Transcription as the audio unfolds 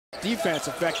Defense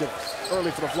effective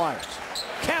early for the Flyers.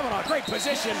 Kavanaugh, great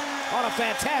position on a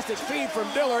fantastic feed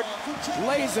from Dillard.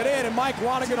 Lays it in, and Mike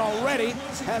Wanigan already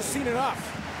has seen enough.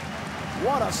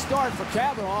 What a start for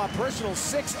Kavanaugh, a personal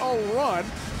 6-0 run.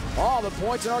 All the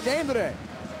points in our game today.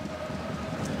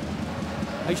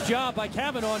 Nice job by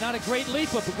Kavanaugh. Not a great leap,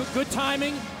 but good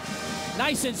timing.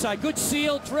 Nice inside, good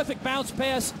seal, terrific bounce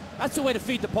pass. That's the way to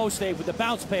feed the post, Dave, with the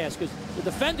bounce pass, because the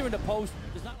defender in the post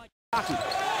does not like hockey.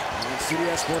 On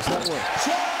CBS Sports Network.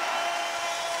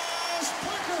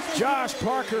 Josh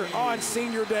Parker on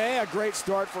senior day. A great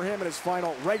start for him in his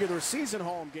final regular season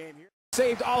home game here.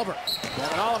 Saved Oliver.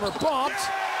 Devin Oliver bumped.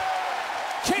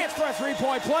 Chance for a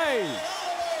three-point play.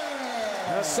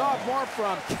 A sophomore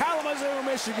from Kalamazoo,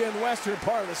 Michigan, western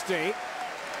part of the state.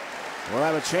 We'll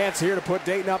have a chance here to put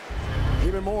Dayton up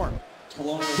even more.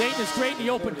 Dayton is great in the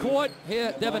open court.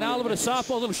 Here, Devin Oliver, the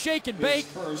sophomore, a little shake and bake.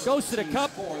 Goes to the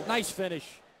cup. Nice finish.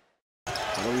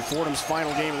 It'll be Fordham's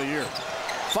final game of the year.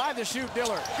 5 to shoot,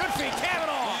 Dillard. Good feed,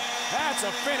 Kavanaugh. That's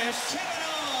a finish.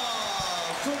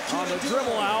 On the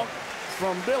dribble out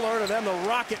from Dillard, and then the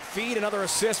rocket feed. Another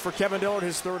assist for Kevin Dillard,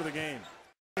 his third of the game.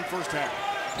 First half.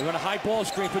 They're going to high ball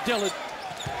screen for Dillard.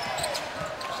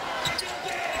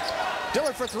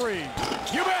 Dillard for three.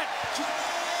 You bet.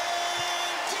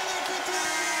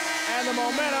 And the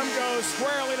momentum goes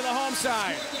squarely to the home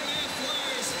side.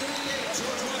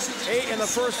 8 in the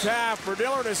first half for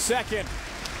Dillard, his second.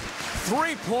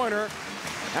 Three-pointer.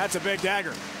 That's a big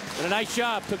dagger. And a nice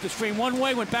job. Took the screen one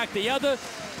way, went back the other.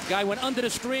 Guy went under the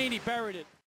screen. He buried it.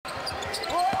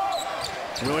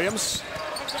 Williams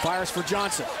fires for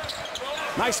Johnson.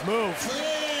 Nice move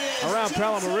around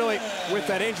Pelham, who really, with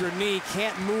that injured knee,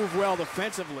 can't move well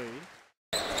defensively.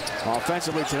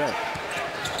 Offensively today.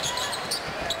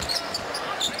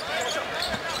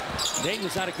 Dayton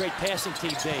was not a great passing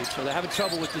team, Dave, so they're having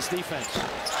trouble with this defense.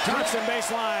 Johnson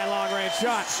baseline, long-range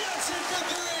shot.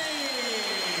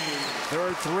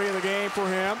 Third three of the game for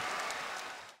him.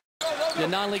 The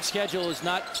non-league schedule is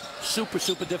not super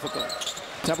difficult.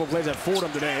 Temple plays at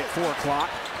Fordham today at 4 o'clock.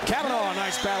 Kavanaugh, a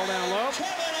nice battle down low.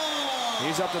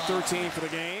 He's up to 13 for the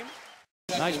game.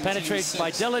 Nice penetration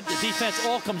by Dillard. The defense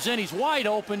all comes in. He's wide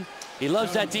open. He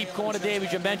loves that deep corner, Dave,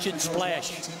 as you mentioned,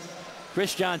 splash.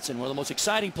 Chris Johnson, one of the most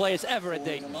exciting players ever at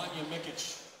Dayton.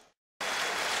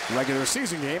 Regular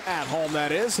season game, at home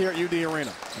that is, here at UD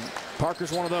Arena.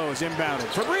 Parker's one of those, inbounded.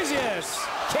 Fabrizius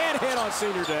can't hit on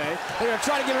senior day. They're going to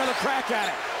try to get another crack at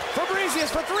it. Fabrizius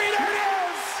for three, there it is!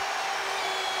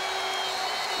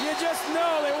 You just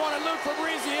know they wanted Luke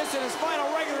Fabrizius in his final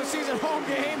regular season home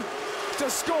game to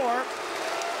score.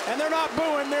 And they're not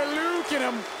booing, they're luking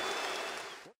him.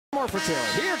 More for Taylor.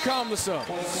 Here come the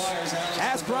subs.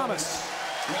 As promised.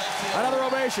 Another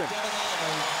ovation.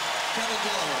 Kevin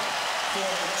Dillard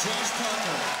for Josh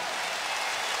Parker,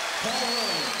 Paul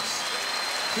Williams,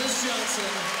 Chris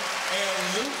Johnson, and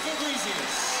Luke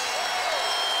Fabrizius.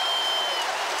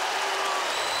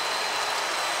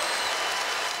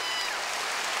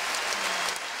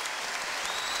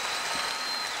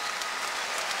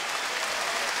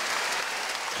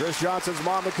 Chris Johnson's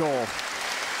Mom Nicole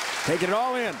taking it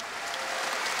all in.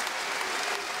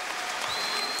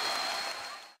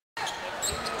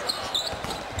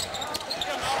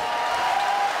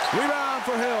 Rebound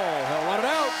for Hill. He'll let it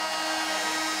out.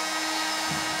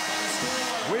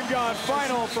 We've gone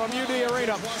final from UD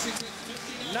Arena.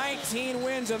 19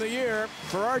 wins of the year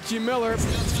for Archie Miller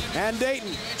and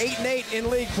Dayton. 8-8 in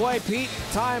league play. Pete,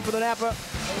 time for the Napa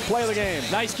play of the game.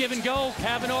 Nice give and go.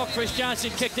 Kavanaugh, Chris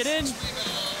Johnson kicked it in.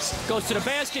 Goes to the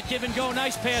basket, give and go.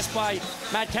 Nice pass by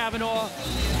Matt Kavanaugh.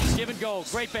 Give and go.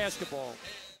 Great basketball.